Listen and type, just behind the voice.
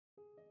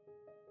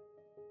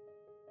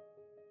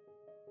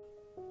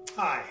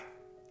Hi,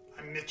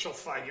 I'm Mitchell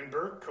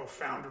Feigenberg,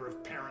 co-founder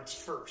of Parents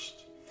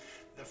First,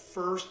 the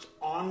first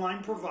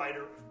online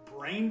provider of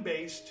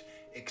brain-based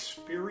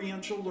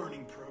experiential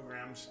learning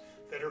programs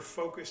that are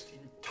focused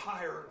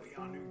entirely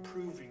on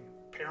improving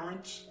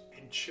parents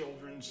and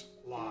children's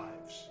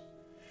lives.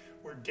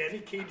 We're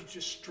dedicated to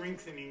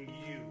strengthening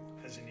you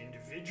as an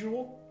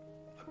individual,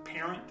 a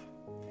parent,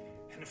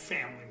 and a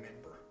family member.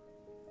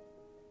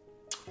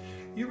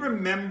 You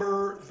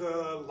remember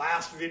the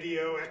last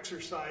video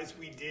exercise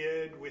we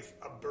did with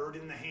a bird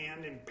in the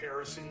hand and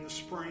Paris in the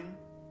spring?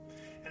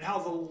 And how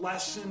the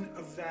lesson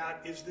of that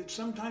is that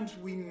sometimes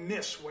we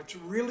miss what's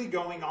really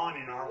going on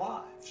in our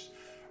lives,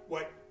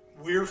 what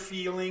we're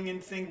feeling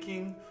and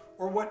thinking,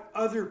 or what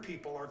other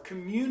people are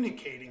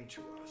communicating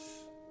to us.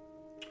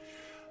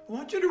 I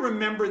want you to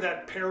remember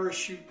that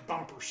parachute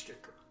bumper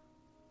sticker.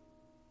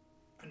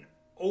 An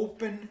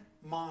open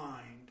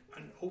mind,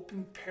 an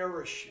open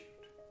parachute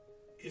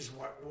is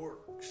what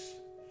works.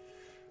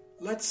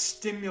 Let's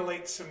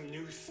stimulate some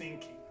new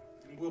thinking.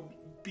 And we'll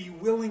be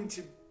willing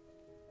to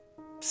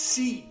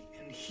see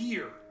and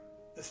hear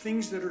the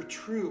things that are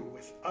true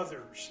with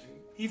others and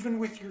even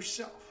with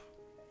yourself.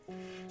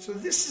 So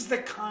this is the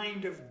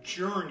kind of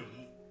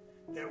journey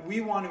that we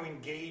want to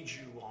engage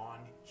you on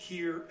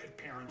here at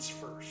Parents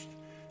First,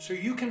 so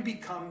you can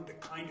become the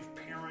kind of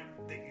parent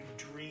that you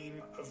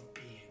dream of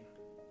being.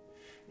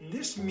 And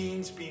this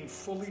means being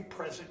fully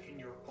present in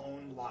your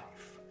own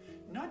life,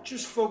 not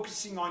just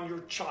focusing on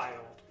your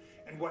child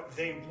and what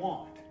they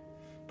want,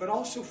 but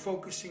also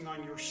focusing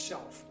on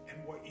yourself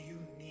and what you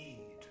need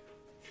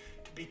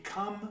to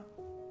become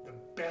the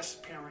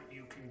best parent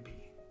you can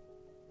be.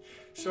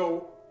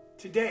 So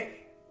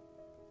today,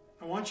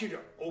 I want you to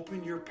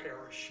open your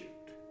parachute.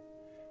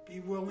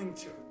 Be willing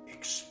to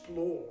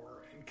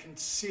explore and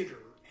consider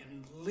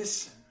and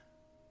listen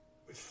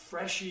with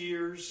fresh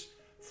ears,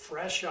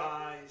 fresh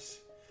eyes,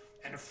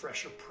 and a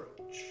fresh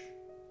approach.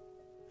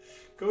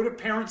 Go to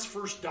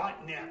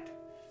parentsfirst.net,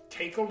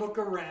 take a look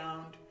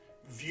around,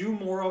 view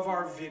more of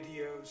our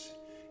videos,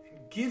 and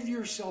give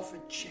yourself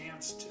a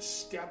chance to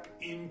step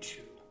into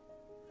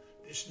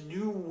this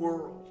new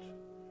world,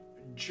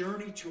 a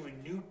journey to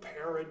a new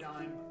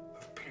paradigm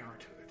of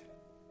parenthood.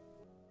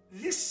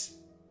 This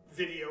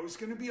video is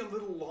going to be a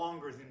little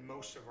longer than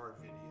most of our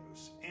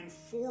videos, and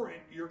for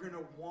it, you're going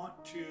to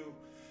want to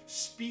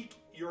speak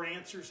your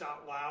answers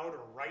out loud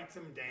or write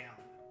them down.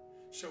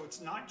 So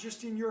it's not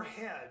just in your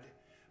head,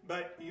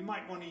 but you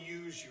might want to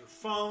use your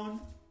phone,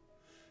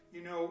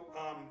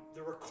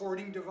 the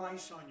recording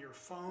device on your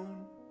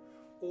phone,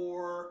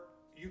 or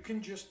you can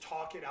just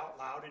talk it out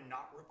loud and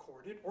not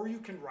record it, or you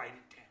can write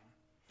it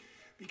down.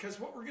 Because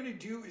what we're going to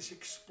do is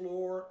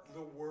explore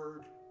the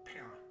word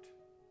parent.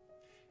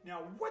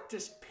 Now, what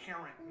does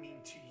parent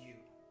mean to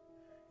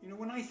you?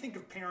 When I think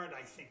of parent,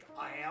 I think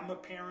I am a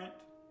parent.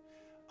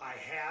 I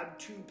had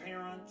two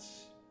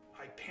parents.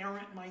 I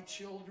parent my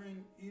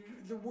children.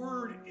 The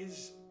word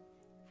is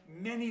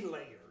many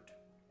layered.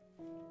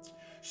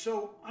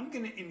 So I'm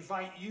going to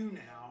invite you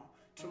now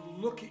to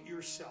look at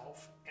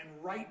yourself and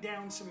write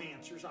down some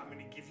answers. I'm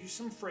going to give you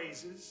some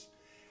phrases,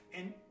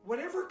 and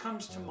whatever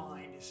comes to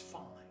mind is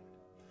fine.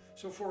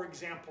 So for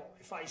example,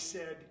 if I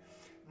said,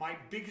 my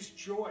biggest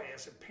joy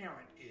as a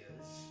parent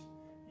is,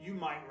 you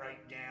might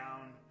write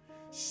down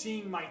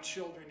seeing my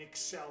children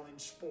excel in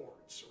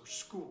sports or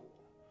school,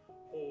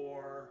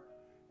 or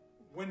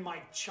when my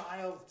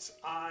child's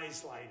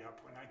eyes light up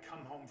when I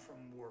come home from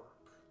work.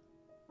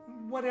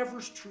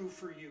 Whatever's true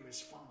for you is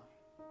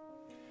fine.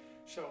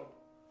 So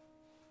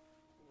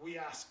we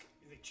ask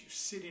that you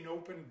sit in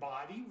open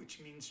body, which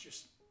means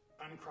just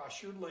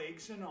uncross your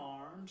legs and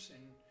arms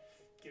and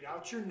get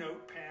out your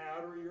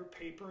notepad or your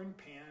paper and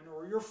pen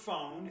or your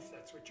phone, if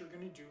that's what you're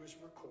going to do, is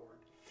record.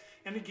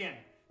 And again,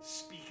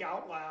 speak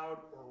out loud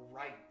or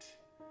write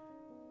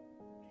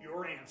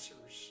your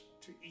answers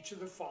to each of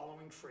the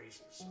following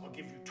phrases. I'll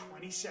give you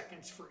 20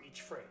 seconds for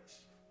each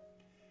phrase.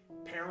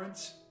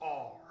 Parents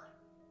are.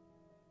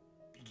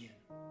 Begin.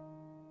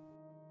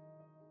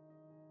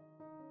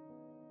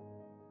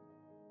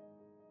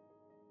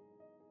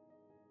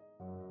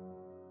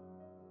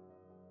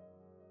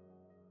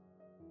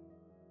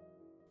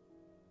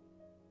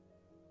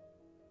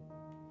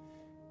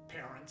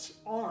 Parents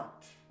aren't.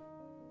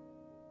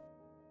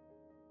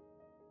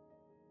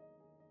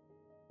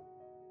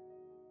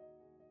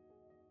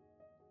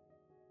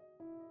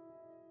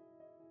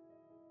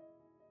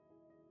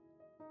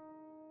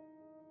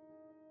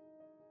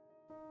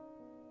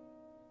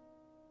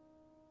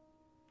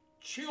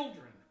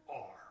 Children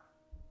are.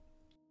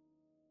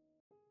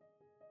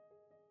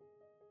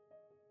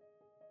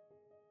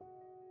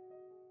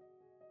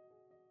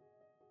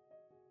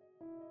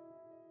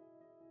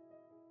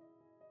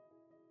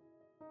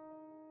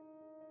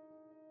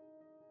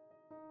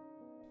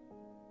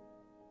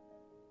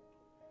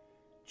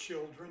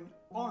 Children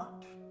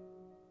aren't.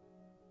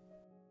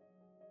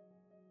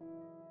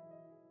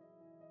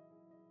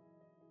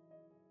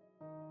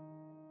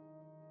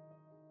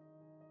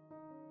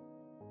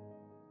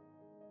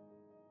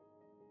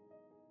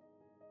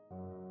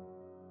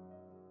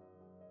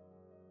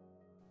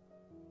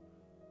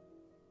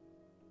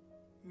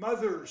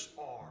 Mothers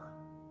are.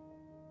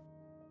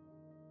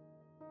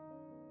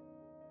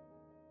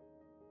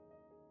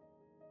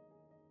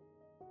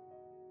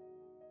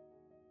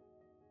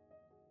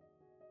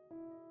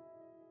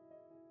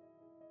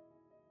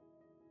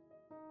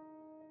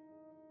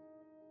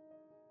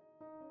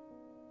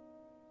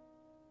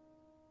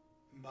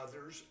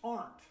 Mothers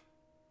aren't.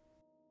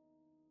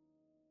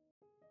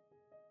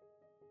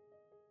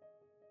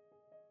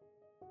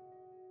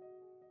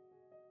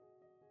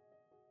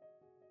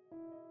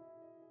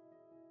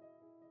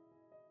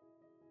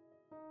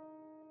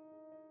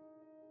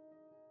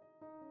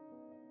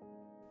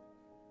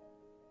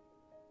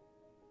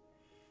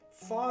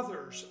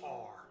 Fathers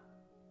are.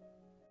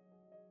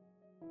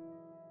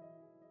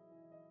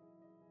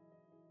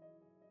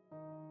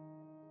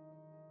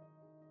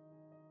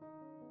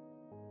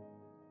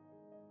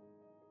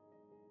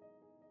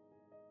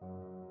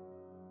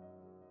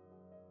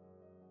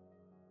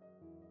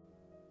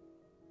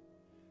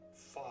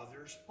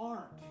 Fathers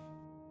aren't.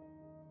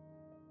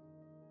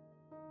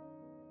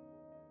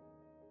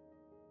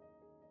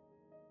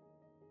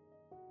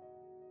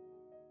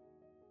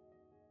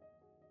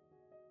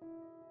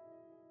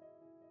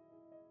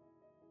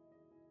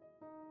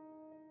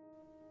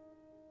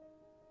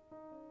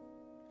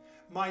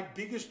 My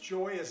biggest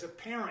joy as a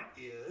parent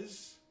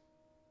is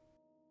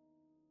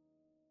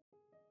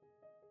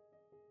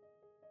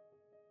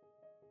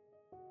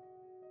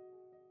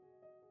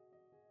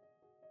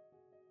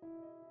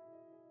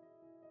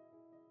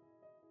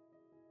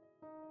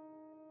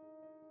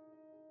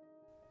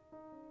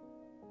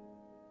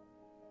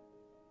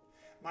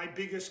my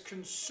biggest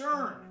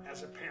concern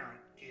as a parent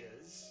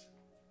is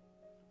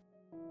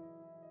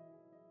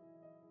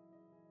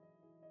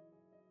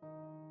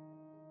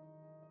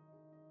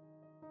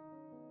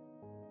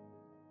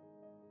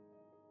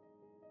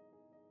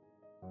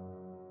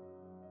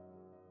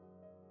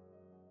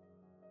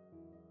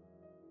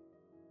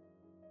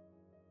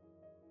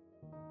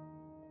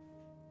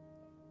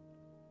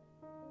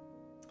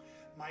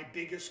my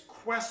biggest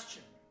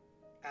question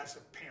as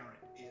a parent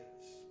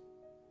is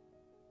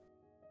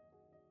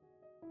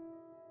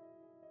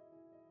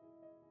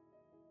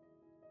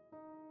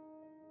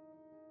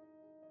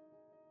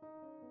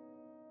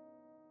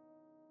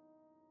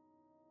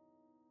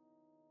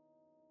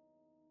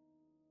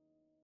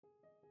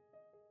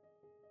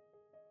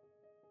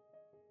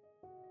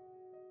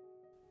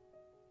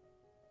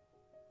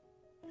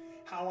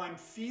how I'm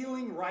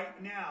feeling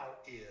right now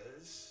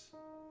is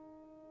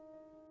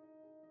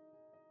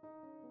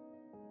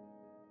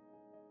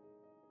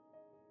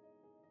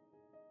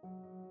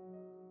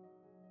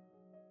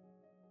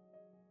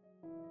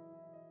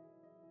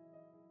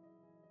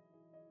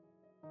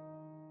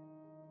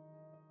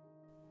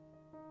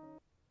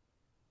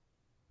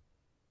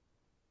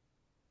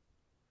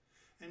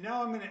and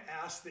now I'm going to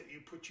ask that you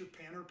put your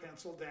pen or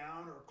pencil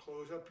down or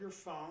close up your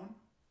phone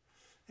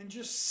and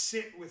just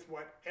sit with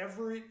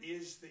whatever it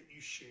is that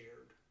you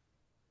shared,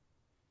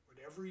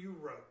 whatever you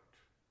wrote.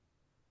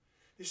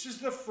 This is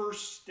the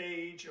first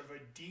stage of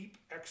a deep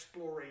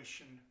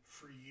exploration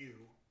for you,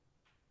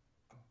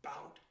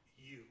 about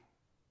you.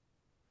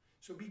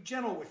 So be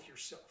gentle with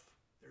yourself.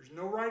 There's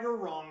no right or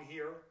wrong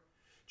here.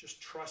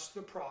 Just trust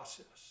the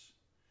process.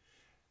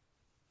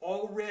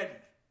 Already,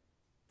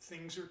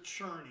 things are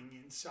churning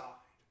inside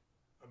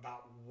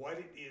about what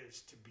it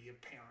is to be a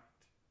parent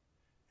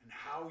and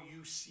how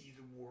you see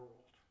the world.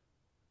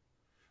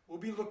 We'll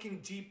be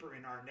looking deeper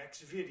in our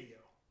next video,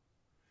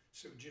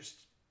 so just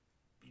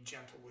be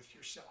gentle with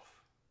yourself.